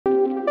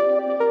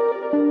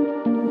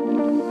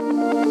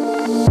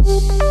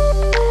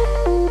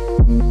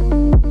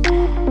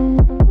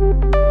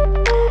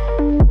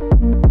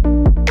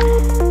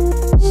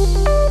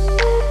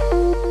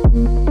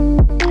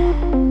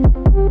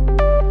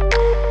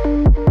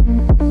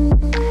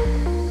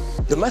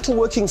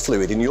metalworking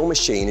fluid in your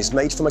machine is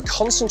made from a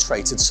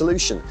concentrated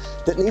solution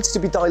that needs to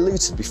be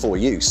diluted before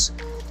use.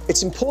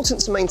 It's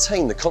important to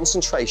maintain the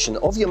concentration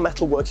of your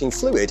metalworking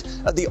fluid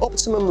at the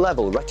optimum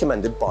level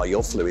recommended by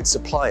your fluid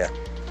supplier.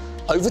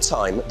 Over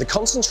time, the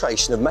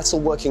concentration of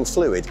metalworking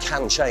fluid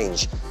can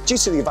change due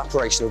to the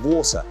evaporation of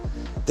water.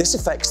 This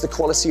affects the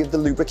quality of the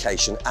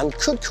lubrication and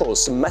could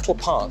cause some metal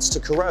parts to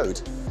corrode.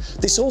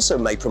 This also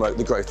may promote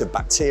the growth of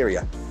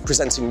bacteria,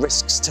 presenting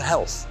risks to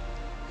health.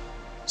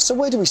 So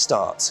where do we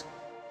start?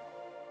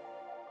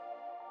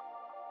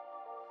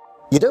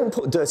 You don't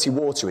put dirty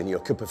water in your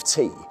cup of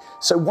tea,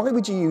 so why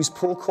would you use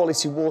poor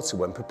quality water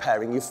when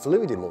preparing your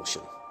fluid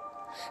emulsion?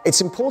 It's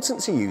important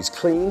to use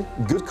clean,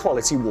 good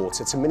quality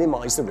water to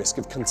minimise the risk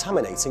of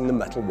contaminating the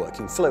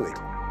metalworking fluid.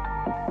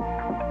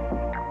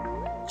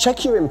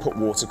 Check your input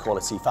water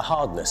quality for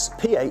hardness,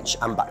 pH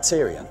and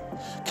bacteria.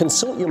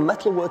 Consult your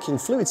metalworking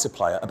fluid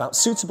supplier about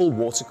suitable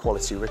water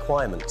quality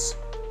requirements.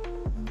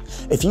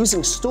 If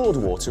using stored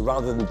water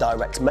rather than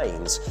direct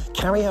mains,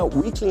 carry out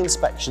weekly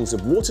inspections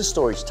of water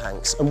storage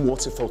tanks and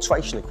water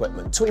filtration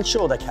equipment to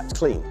ensure they're kept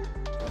clean.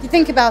 If you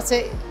think about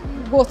it,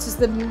 water's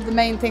the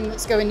main thing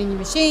that's going in your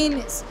machine.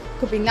 It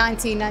could be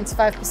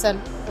 90–95%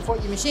 of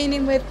what you're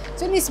machining with,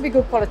 so it needs to be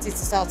good quality to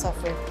start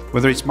off with.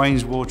 Whether it's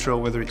mains water or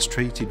whether it's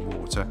treated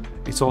water,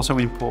 it's also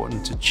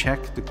important to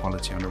check the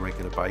quality on a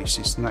regular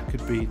basis, and that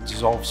could be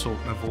dissolved salt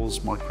levels,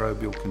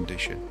 microbial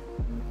condition.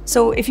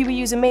 So if you were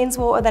using mains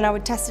water, then I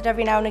would test it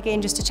every now and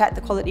again just to check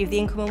the quality of the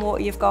incoming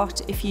water you've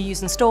got. If you're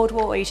using stored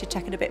water, you should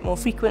check it a bit more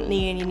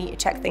frequently, and you need to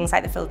check things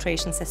like the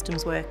filtration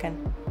system's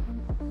working.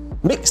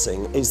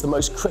 Mixing is the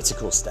most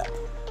critical step.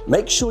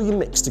 Make sure you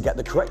mix to get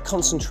the correct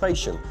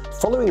concentration,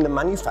 following the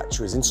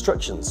manufacturer's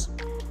instructions.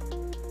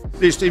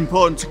 It's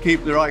important to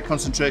keep the right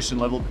concentration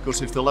level,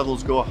 because if the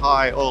levels go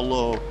high or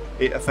low,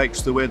 it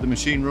affects the way the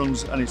machine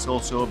runs, and it's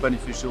also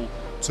beneficial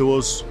to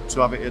us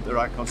to have it at the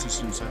right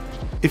consistency.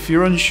 If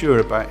you're unsure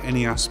about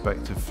any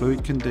aspect of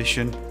fluid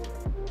condition,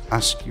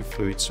 ask your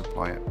fluid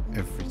supplier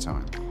every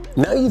time.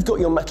 Now you've got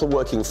your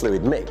metalworking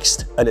fluid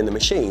mixed and in the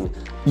machine,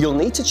 you'll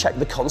need to check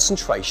the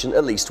concentration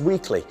at least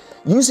weekly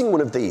using one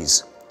of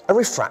these, a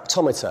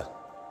refractometer.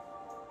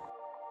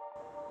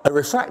 A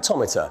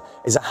refractometer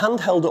is a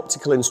handheld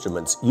optical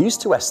instrument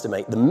used to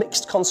estimate the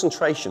mixed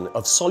concentration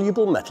of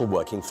soluble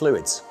metalworking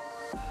fluids.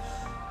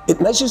 It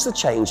measures the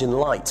change in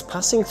light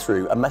passing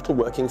through a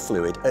metalworking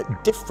fluid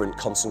at different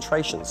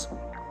concentrations.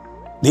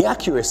 The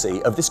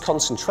accuracy of this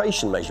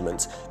concentration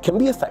measurement can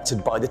be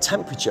affected by the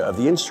temperature of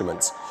the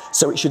instrument,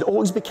 so it should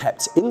always be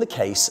kept in the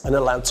case and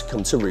allowed to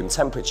come to room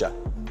temperature.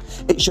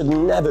 It should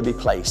never be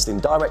placed in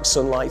direct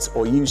sunlight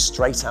or used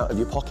straight out of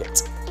your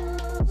pocket.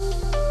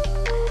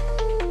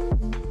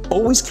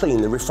 Always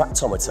clean the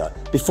refractometer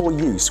before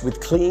use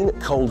with clean,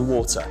 cold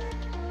water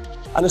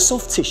and a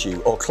soft tissue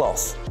or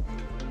cloth.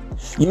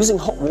 Using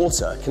hot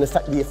water can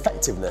affect the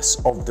effectiveness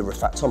of the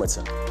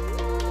refractometer.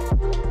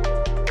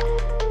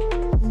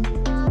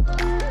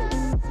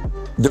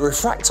 The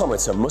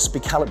refractometer must be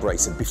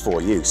calibrated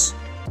before use.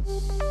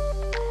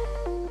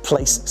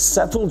 Place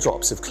several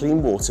drops of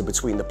clean water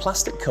between the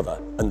plastic cover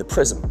and the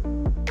prism.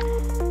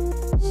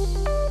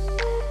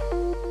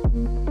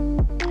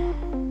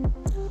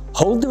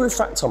 Hold the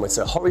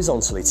refractometer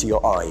horizontally to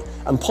your eye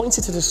and point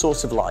it at a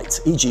source of light,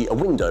 e.g. a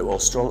window or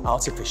strong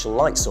artificial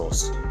light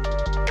source.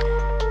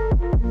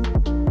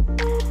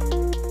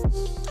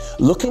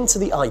 Look into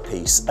the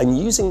eyepiece and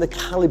using the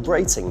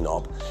calibrating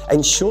knob,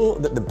 ensure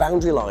that the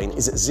boundary line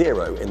is at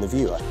 0 in the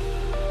viewer.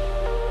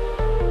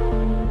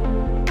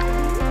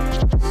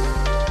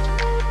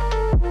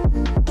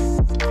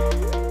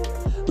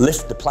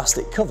 Lift the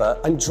plastic cover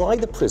and dry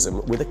the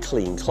prism with a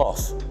clean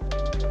cloth.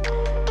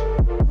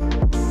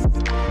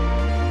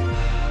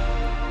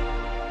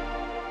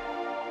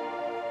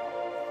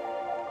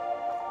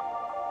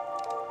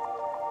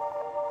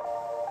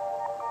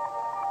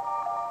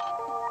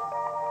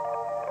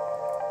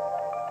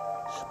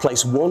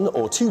 Place 1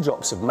 or 2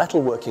 drops of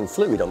metalworking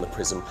fluid on the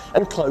prism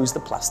and close the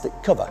plastic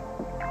cover.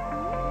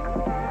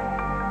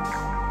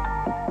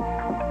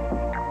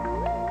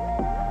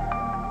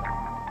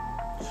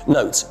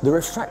 Note the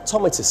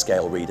refractometer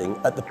scale reading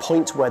at the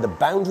point where the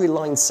boundary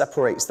line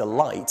separates the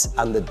light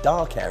and the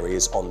dark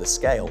areas on the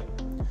scale.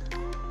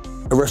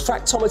 A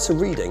refractometer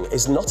reading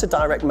is not a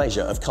direct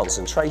measure of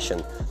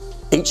concentration.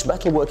 Each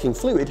metalworking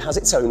fluid has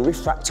its own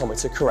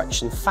refractometer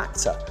correction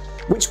factor,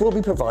 which will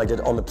be provided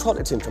on the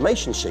product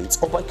information sheet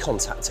or by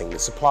contacting the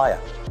supplier.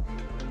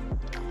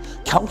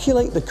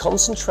 Calculate the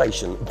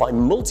concentration by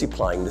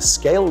multiplying the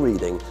scale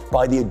reading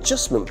by the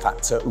adjustment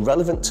factor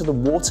relevant to the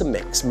water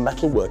mix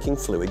metalworking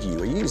fluid you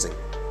are using.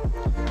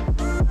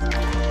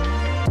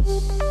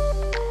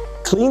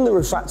 Clean the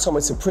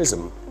refractometer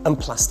prism and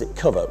plastic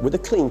cover with a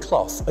clean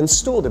cloth and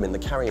store them in the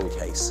carrying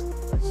case.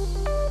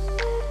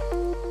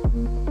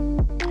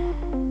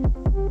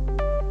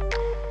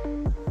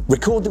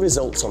 Record the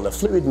results on the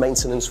fluid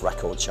maintenance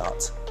record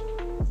chart.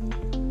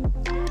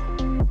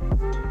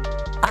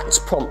 Act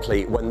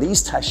promptly when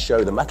these tests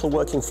show the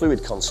metalworking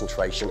fluid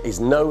concentration is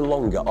no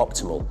longer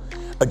optimal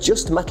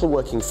Adjust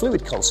metalworking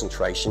fluid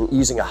concentration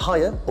using a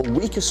higher or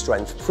weaker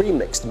strength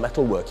pre-mixed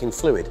metalworking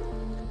fluid.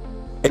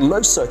 In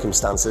most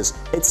circumstances,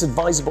 it's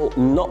advisable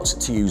not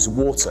to use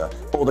water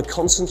or the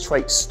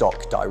concentrate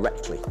stock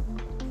directly.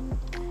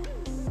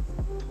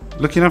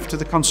 Looking after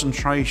the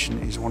concentration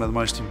is one of the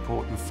most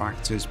important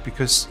factors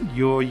because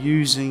you're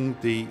using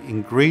the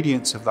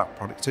ingredients of that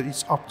product at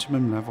its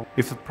optimum level.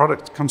 If the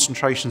product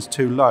concentration is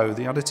too low,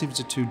 the additives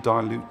are too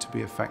dilute to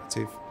be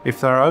effective. If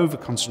they're over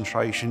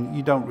concentration,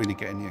 you don't really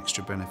get any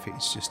extra benefit,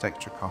 it's just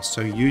extra cost. So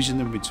using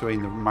them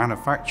between the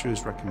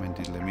manufacturer's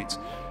recommended limits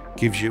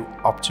gives you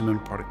optimum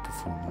product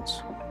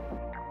performance.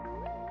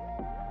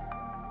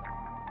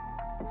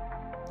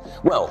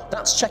 Well,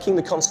 that's checking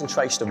the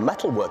concentration of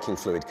metalworking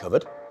fluid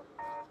covered.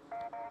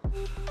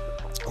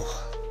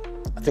 Oh,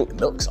 I think the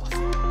milk's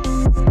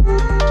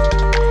off.